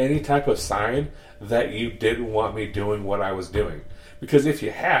give any type of sign that you didn't want me doing what I was doing. Because if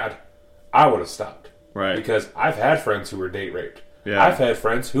you had, I would have stopped. Right. Because I've had friends who were date raped. Yeah. I've had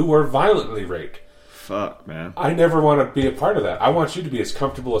friends who were violently raped. Fuck, man. I never want to be a part of that. I want you to be as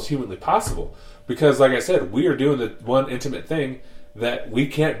comfortable as humanly possible. Because, like I said, we are doing the one intimate thing that we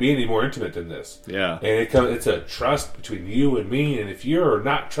can't be any more intimate than this. Yeah. And it's a trust between you and me, and if you're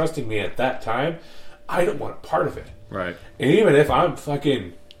not trusting me at that time, I don't want a part of it. Right. And even if I'm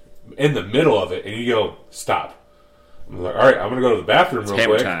fucking in the middle of it and you go, stop. I'm like, all right, I'm going to go to the bathroom real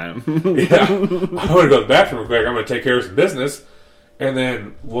quick. Time. Yeah. I'm going to go to the bathroom real quick. I'm going to take care of some business, and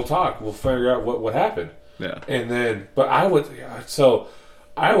then we'll talk. We'll figure out what happened. Yeah. And then, but I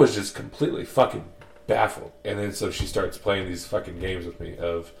was just completely fucking baffled. And then so she starts playing these fucking games with me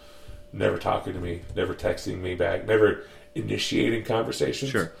of never talking to me, never texting me back, never initiating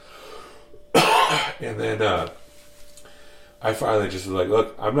conversations. Sure. And then I finally just was like,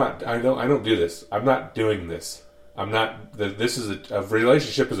 look, I don't do this. I'm not doing this. This is a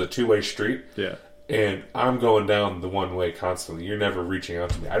relationship is a two-way street. Yeah. And I'm going down the one way constantly. You're never reaching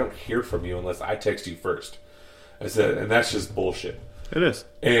out to me. I don't hear from you unless I text you first. I said, and that's just bullshit. It is.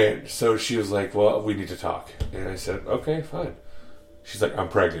 And so she was like, well, we need to talk. And I said, okay, fine. She's like, I'm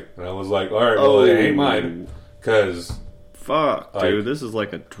pregnant. And I was like, all right, well, it ain't mine. Because... Fuck, dude. This is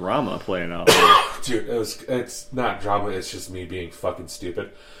like a drama playing out. Dude, it's not drama. It's just me being fucking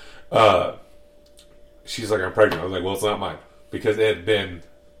stupid. She's like, I'm pregnant. I was like, well, it's not mine. Because it had been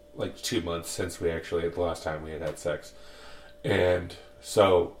like 2 months since the last time we had sex. And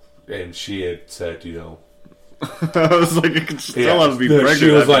so, and she had said, I was like, you can still have to be pregnant she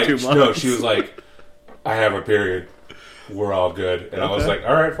was after like, 2 months. No, she was like, I have a period. We're all good. And I was like,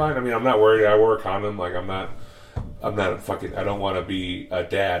 all right, fine. I mean, I'm not worried. I wore a condom. Like, I'm not fucking, I don't want to be a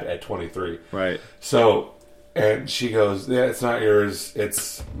dad at 23. Right. So, and she goes, yeah, it's not yours.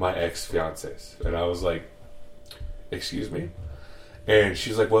 It's my ex-fiance's. And I was like, excuse me? And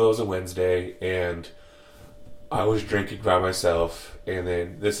she's like, well, it was a Wednesday, and I was drinking by myself. And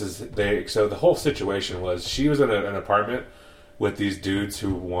then so the whole situation was she was in an apartment with these dudes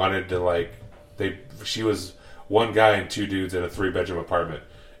who wanted to, she was one guy and two dudes in a 3-bedroom apartment.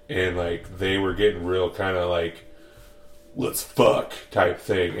 And, they were getting real kind of, let's fuck type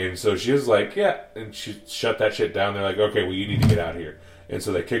thing. And so she was like, yeah. And she shut that shit down. They're like, okay, well, you need to get out of here. And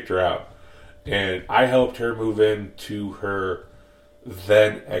so they kicked her out. And I helped her move into her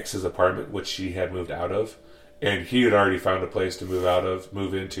then ex's apartment, which she had moved out of. And he had already found a place to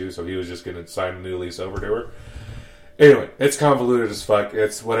move into, so he was just going to sign a new lease over to her. Anyway, it's convoluted as fuck.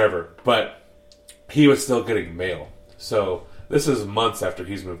 It's whatever. But he was still getting mail. So this is months after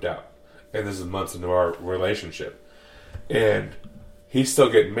he's moved out. And this is months into our relationship. And he's still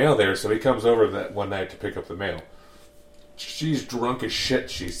getting mail there, so he comes over that one night to pick up the mail. She's drunk as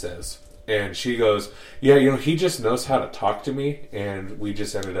shit, she says. And she goes, yeah, he just knows how to talk to me, and we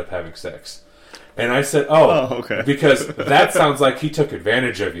just ended up having sex. And I said, okay. Because that sounds like he took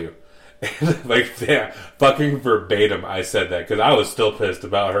advantage of you. Like, yeah, fucking verbatim, I said that, because I was still pissed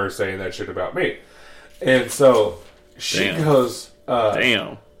about her saying that shit about me. And so she goes,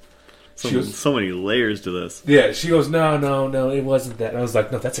 damn. So many layers to this. Yeah, she goes, no, it wasn't that. And I was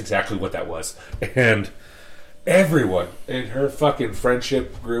like, no, that's exactly what that was. And everyone in her fucking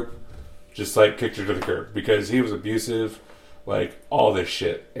friendship group just, like, kicked her to the curb because he was abusive, like, all this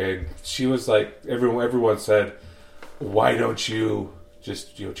shit. And she was like, everyone said, why don't you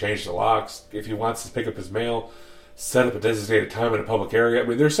just, change the locks? If he wants to pick up his mail, set up a designated time in a public area. I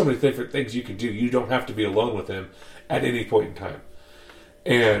mean, there's so many different things you can do. You don't have to be alone with him at any point in time.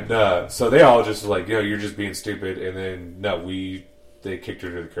 And so they all just like, you're just being stupid. And then, they kicked her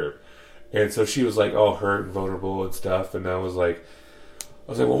to the curb. And so she was like, all hurt and vulnerable and stuff. And I was like,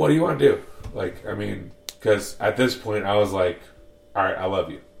 well, what do you want to do? Like, I mean, because at this point I was like, all right, I love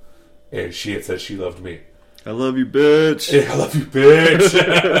you. And she had said she loved me. I love you, bitch. Yeah, I love you, bitch.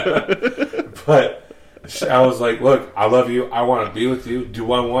 But I was like, look, I love you. I want to be with you.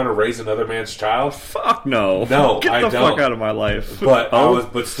 Do I want to raise another man's child? Fuck no. No, Get I the don't. fuck out of my life. But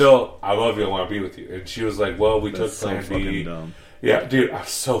but still, I love you. I want to be with you. And she was like, well, we took Plan B. Dumb. Yeah, dude, I'm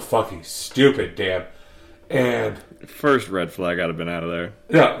so fucking stupid, damn. And first red flag I'd have been out of there.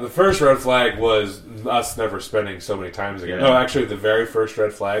 Yeah, the first red flag was us never spending so many times again. Yeah. No, actually, the very first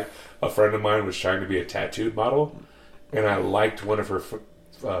red flag, a friend of mine was trying to be a tattooed model, and I liked one of her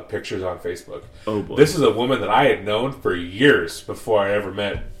pictures on Facebook. Oh boy! This is a woman that I had known for years before I ever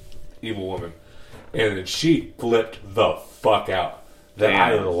met Evil Woman, and then she flipped the fuck out that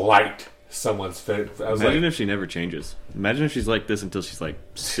I liked someone's face. Imagine if she never changes. Imagine if she's like this until she's like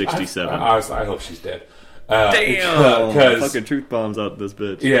 67. Honestly, I hope she's dead. Damn! Fucking truth bombs out this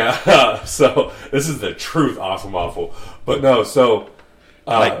bitch. Yeah, so this is the truth, awful. But no, so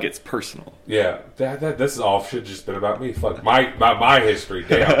Mike gets personal. Yeah, this is all shit just been about me. Fuck my history.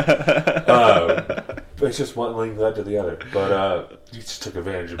 Damn. It's just one link led to the other. But you just took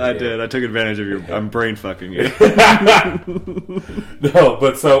advantage of me. I did. I took advantage of your. I'm brain fucking you. No,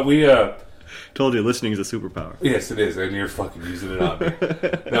 but so we told you listening is a superpower. Yes, it is, and you're fucking using it on me.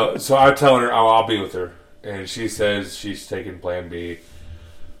 No, so I'm telling her, I'll be with her. And she says she's taking Plan B.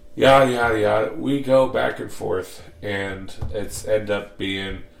 Yada, yada, yada. We go back and forth, and it's end up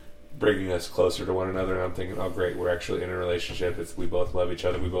bringing us closer to one another. And I'm thinking, oh, great, we're actually in a relationship. We both love each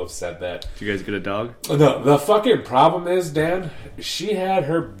other. We both said that. Did you guys get a dog? No, the fucking problem is, Dan, she had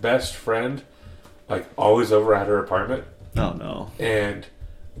her best friend, like, always over at her apartment. Oh, no. And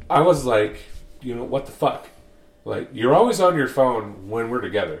I was like, what the fuck? Like, you're always on your phone when we're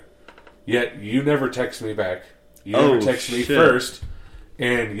together. Yet you never text me back. You never text me first,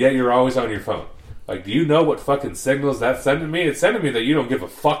 and yet you're always on your phone. Like, do you know what fucking signals that's sending me? It's sending me that you don't give a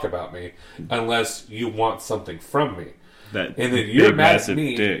fuck about me unless you want something from me. And then you're mad at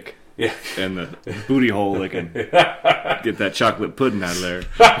me. Dick. Yeah. And the booty hole that can get that chocolate pudding out of there.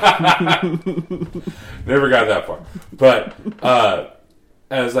 Never got that far. But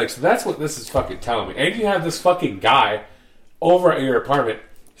I was like, so that's what this is fucking telling me. And you have this fucking guy over at your apartment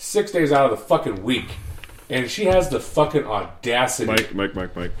 6 days out of the fucking week, and she has the fucking audacity Mike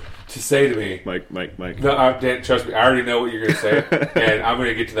to say to me, Mike no, Dan, trust me, I already know what you're going to say, and I'm going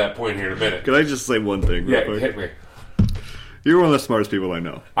to get to that point here in a minute. Can I just say one thing real quick? Hit me. You're one of the smartest people I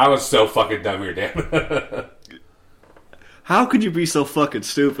know. I was so fucking dumb here, Dan. How could you be so fucking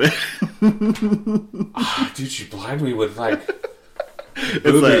stupid? Dude, she blinded me with like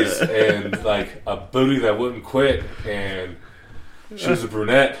boobies and like a booty that wouldn't quit, and she was a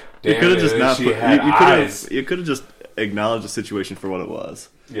brunette. You could have just not. You could have just acknowledged the situation for what it was.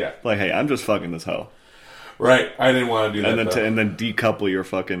 Yeah. Like, hey, I'm just fucking this hoe. Right. I didn't want to do that. And then decouple your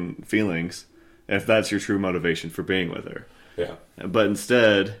fucking feelings if that's your true motivation for being with her. Yeah. But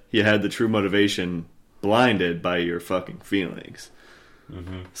instead, you had the true motivation blinded by your fucking feelings.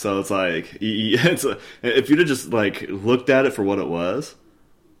 Mm-hmm. So it's like, if you'd have just like looked at it for what it was,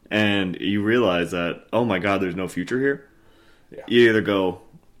 and you realize that, oh my god, there's no future here. Yeah. You either go,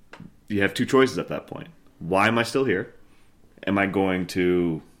 you have two choices at that point. Why am I still here? Am I going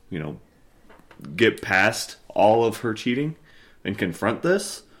to, get past all of her cheating and confront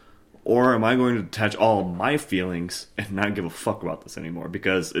this? Or am I going to detach all of my feelings and not give a fuck about this anymore?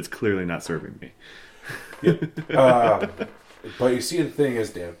 Because it's clearly not serving me. But you see, the thing is,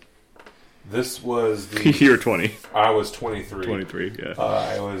 Dan, this was the... You were 20. I was 23. 23, yeah.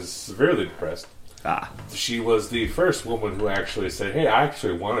 I was severely depressed. She was the first woman who actually said, "Hey, I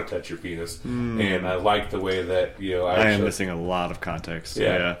actually want to touch your penis, and I like the way that I am missing a lot of context."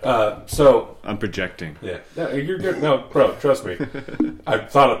 Yeah. So I'm projecting. Yeah. No, you're good. No, bro, trust me. I've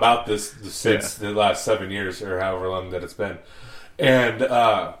thought about this since the last 7 years or however long that it's been, and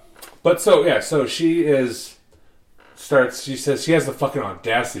so she is. She says she has the fucking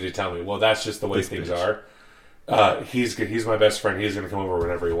audacity to tell me, "Well, that's just the way things are." He's my best friend. He's going to come over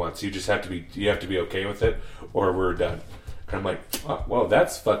whenever he wants. You have to be okay with it, or we're done. And I'm like, oh, well,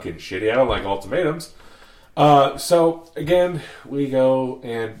 that's fucking shitty. I don't like ultimatums. So again, we go,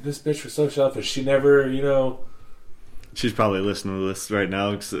 and this bitch was so selfish. She never, she's probably listening to this right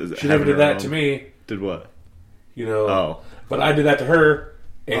now. She never did that to me. Did what? But I did that to her.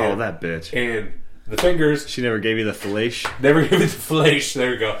 And, that bitch. And the fingers. She never gave you the fellation. Never gave me the fellation.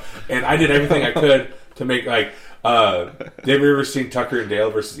 There we go. And I did everything I could to make, like, have you ever seen Tucker and Dale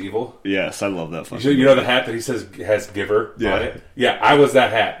versus Evil? Yes, I love that fucking You know the hat that he says has Giver on it? Yeah, I was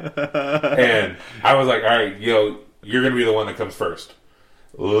that hat. And I was like, all right, you're going to be the one that comes first.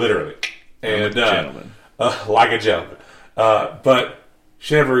 Literally. And, like a gentleman. But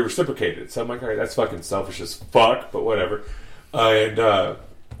she never reciprocated. So I'm like, all right, that's fucking selfish as fuck, but whatever.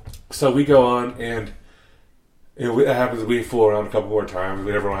 So we go on, and it happens. We fool around a couple more times.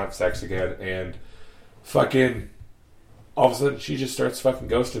 We never want to have sex again, and fucking all of a sudden she just starts fucking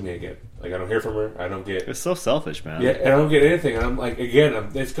ghosting me again. Like, I don't hear from her. I don't get. It's so selfish, man. Yeah, and I don't get anything. And I'm like,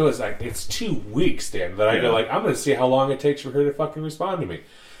 again, it's 2 weeks, Dan, that I go like, I'm going to see how long it takes for her to fucking respond to me.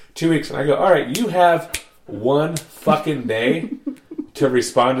 2 weeks, and I go, all right, you have 1 fucking day to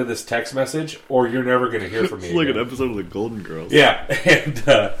respond to this text message, or you're never going to hear from me. It's like an episode of The Golden Girls. Yeah,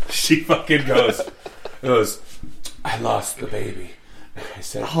 and she fucking goes, I lost the baby. I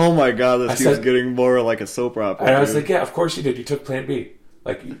said, oh my god, this keeps getting more like a soap opera. And I was like, yeah, of course you did. You took Plan B,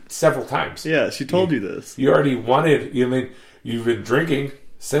 like, several times. Yeah, she told you this. You already wanted. You've been drinking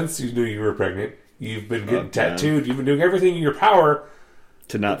since you knew you were pregnant. You've been getting tattooed. You've been doing everything in your power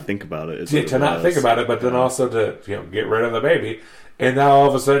to not think about it. To not think about it, but then also to get rid of the baby. And now all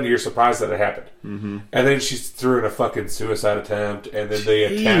of a sudden you're surprised that it happened. Mm-hmm. And then she threw in a fucking suicide attempt, and then they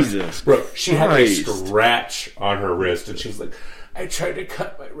attacked. Bro, she had a scratch on her wrist, and she's like, I tried to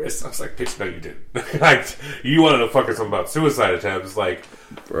cut my wrist. I was like, bitch, no, you didn't. Like, you wanted to fucking something about suicide attempts, like,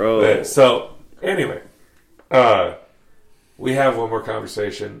 bro. So anyway, we have one more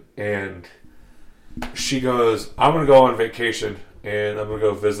conversation, and she goes, I'm gonna go on vacation, and I'm gonna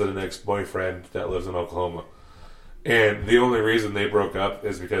go visit an ex-boyfriend that lives in Oklahoma. And the only reason they broke up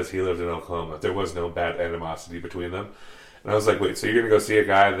is because he lived in Oklahoma. There was no bad animosity between them. And I was like, wait, so you're going to go see a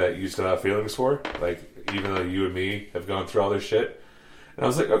guy that you still have feelings for? Like, even though you and me have gone through all this shit? And I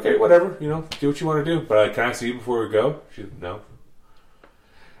was like, okay, whatever. Do what you want to do. But can I see you before we go? She said, no.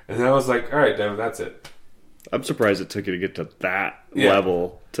 And then I was like, all right, then that's it. I'm surprised it took you to get to that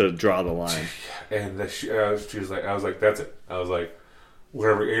level to draw the line. And she was like, I was like, that's it. I was like,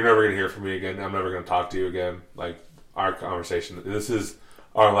 whatever. You're never going to hear from me again. I'm never going to talk to you again. Like, our conversation. This is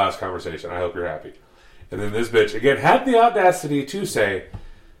our last conversation. I hope you're happy. And then this bitch, again, had the audacity to say,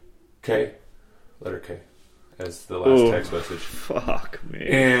 K, letter K, as the last text message. Fuck me.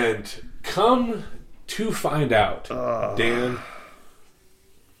 And come to find out, Dan,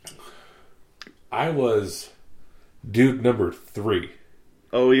 I was dude number 3.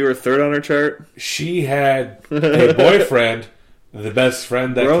 Oh, you were third on her chart? She had a boyfriend, the best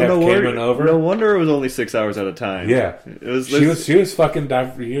friend that kept coming over. No wonder it was only 6 hours at a time. Yeah, she was fucking.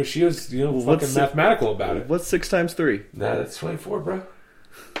 She was fucking mathematical about it. What's 6 times 3? Nah, that's 24, bro.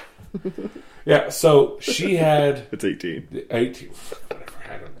 Yeah, so she had. It's 18. 18. Whatever.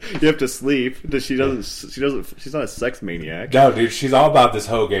 I don't know. You have to sleep. She's not a sex maniac. No, dude, she's all about this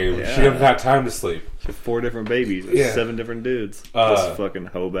hoe game. Yeah. She doesn't have time to sleep. She has 4 different babies. 7 different dudes. This fucking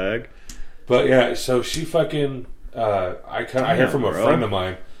hoe bag. But yeah, so she fucking. I hear from a friend of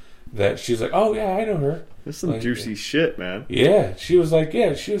mine that she's like, oh yeah, I know her. This is some juicy shit, man. Yeah, she was like,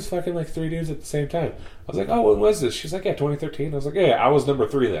 she was fucking like 3 dudes at the same time. I was like, oh, when was this? She's like, 2013. I was like, I was number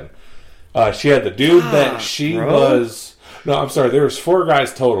 3 then. She had the dude that she was. No, I'm sorry. There was 4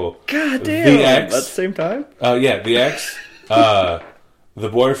 guys total. God damn. The ex at the same time. The ex, the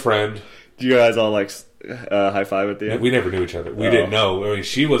boyfriend. Do you guys all like high five at the end? We never knew each other. We didn't know. I mean,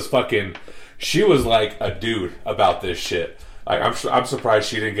 she was fucking. She was like a dude about this shit. I'm surprised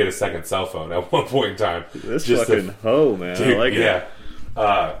she didn't get a second cell phone at one point in time. This just fucking hoe, man. Dude, I like it.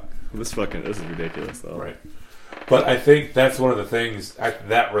 Yeah. This is ridiculous, though. Right. But I think that's one of the things,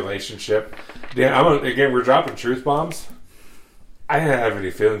 that relationship. Dan, we're dropping truth bombs. I didn't have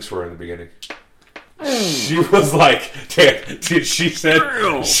any feelings for her in the beginning. She was like, she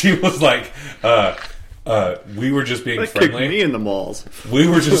said, she was like, we were just being friendly. Kicked me in the malls. We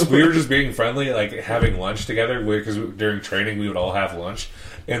were just being friendly, like having lunch together. Because during training we would all have lunch,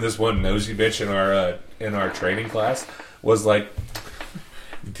 and this one nosy bitch in our training class was like,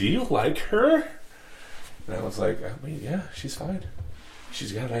 "Do you like her?" And I was like, "I mean, yeah, she's fine.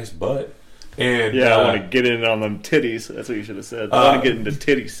 She's got a nice butt." And I want to get in on them titties. That's what you should have said. I want to get into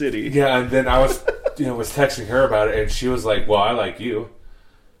Titty City. Yeah, and then I was, was texting her about it, and she was like, "Well, I like you."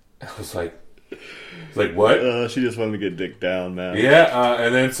 I was like, what? She just wanted to get dick down, man. Yeah,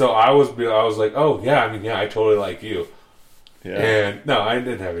 and then so I was like, "Oh yeah, I mean, yeah, I totally like you." Yeah. And no, I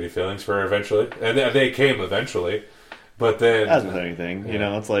didn't have any feelings for her eventually, and they came eventually. But then, as with anything,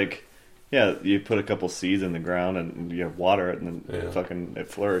 it's like, you put a couple seeds in the ground and you water it, and then it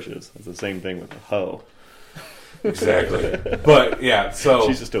flourishes. It's the same thing with a hoe. Exactly. But so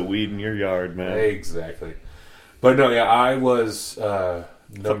she's just a weed in your yard, man. Exactly. But no, I was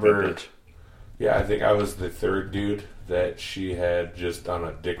number. Yeah, I think I was the third dude that she had just on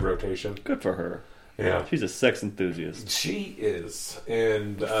a dick rotation. Good for her. Yeah, she's a sex enthusiast. She is,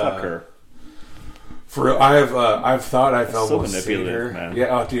 and fuck her. I've thought I've so almost seen her. Man.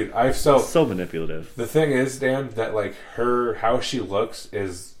 Yeah, dude, so manipulative. The thing is, Dan, that like how she looks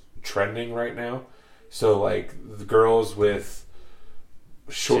is trending right now. So like the girls with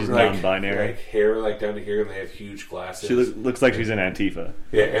short, non-binary, hair down to here, and they have huge glasses. She looks like she's in Antifa.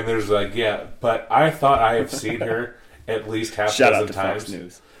 Yeah, and there's but I thought I have seen her at least half a dozen times. Fox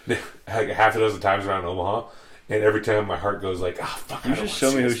News. Half a dozen times around Omaha. And every time my heart goes like, fuck. You just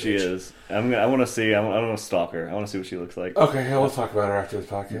show me who she is. I want to see. I want to stalk her. I want to see what she looks like. Okay, we'll talk about her after this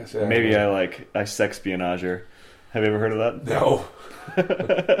podcast. Yeah, maybe I sexpionage her. Have you ever heard of that? No.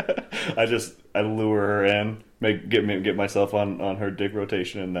 I lure her in, get myself on her dick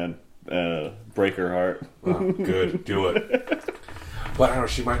rotation, and then break her heart. Oh, good, do it. But I don't know.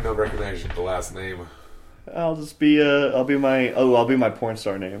 She might not recognize the last name. I'll just be I'll be my porn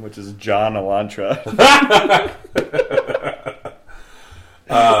star name, which is John Elantra.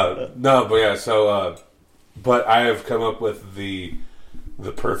 No, but yeah, so but I have come up with the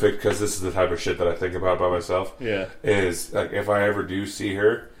perfect, because this is the type of shit that I think about by myself. Yeah, is like if I ever do see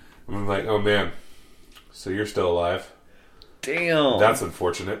her, I'm like, oh man, so you're still alive? Damn, that's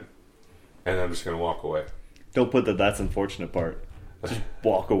unfortunate. And I'm just gonna walk away. Don't put that's unfortunate part. Just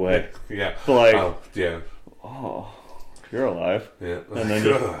walk away. Yeah. Like, yeah. Oh, you're alive. Yeah. And then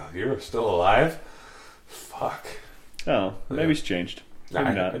you're still alive? Fuck. Oh, maybe she's changed.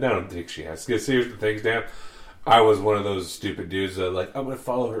 Maybe not. I don't think she has. Because here's the thing, Dan. I was one of those stupid dudes that I'm going to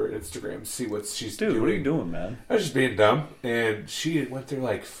follow her Instagram, see what she's doing. Dude, what are you doing, man? I was just being dumb. And she went through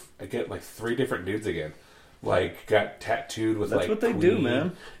again, 3 different dudes again. Got tattooed with That's what they Queen do,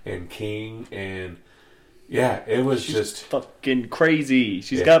 man. And King and... Yeah, it was just fucking crazy.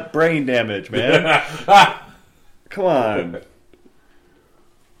 She's got brain damage, man. Come on.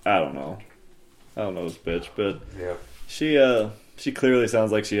 I don't know this bitch, but she clearly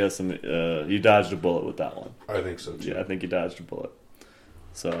sounds like she has some. You dodged a bullet with that one. I think so too. Yeah, I think you dodged a bullet.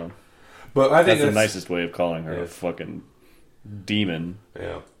 So, but I think that's the nicest way of calling her a fucking demon.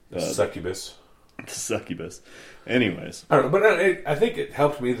 Yeah, succubus. Succubus. Anyways, I don't know, but I think it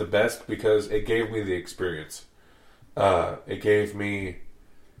helped me the best because it gave me the experience. It gave me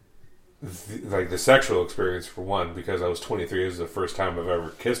the sexual experience for one, because I was 23. It was the first time I've ever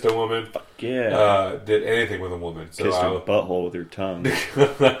kissed a woman. Fuck yeah. Did anything with a woman. So kissed her butthole with your tongue.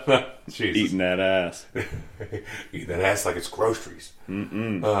 Eating that ass. Eating that ass like it's groceries.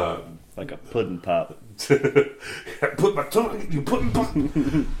 Like a pudding pop. Put my tongue in your pudding pop.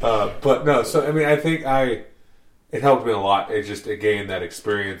 But no, so I mean, I think it helped me a lot. It gained that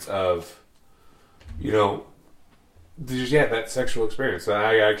experience of, that sexual experience. And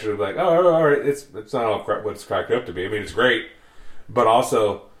I actually was like, oh, all right, it's not all what it's cracked up to be. I mean, it's great, but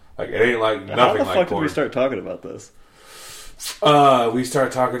also it ain't like nothing like porn. How the fuck did we start talking about this? We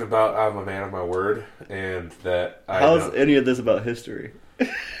started talking about I'm a man of my word, and that how's any of this about history?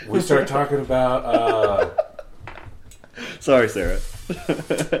 We started talking about. Sorry, Sarah.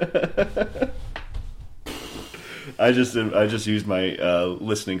 I just used my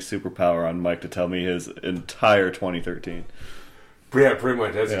listening superpower on Mike to tell me his entire 2013. Yeah, pretty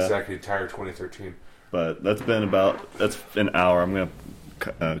much. That's exactly entire 2013. But that's an hour. I'm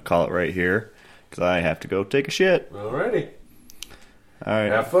gonna call it right here because I have to go take a shit. Alrighty. All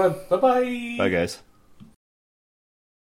right. Have fun. Bye-bye. Bye, guys.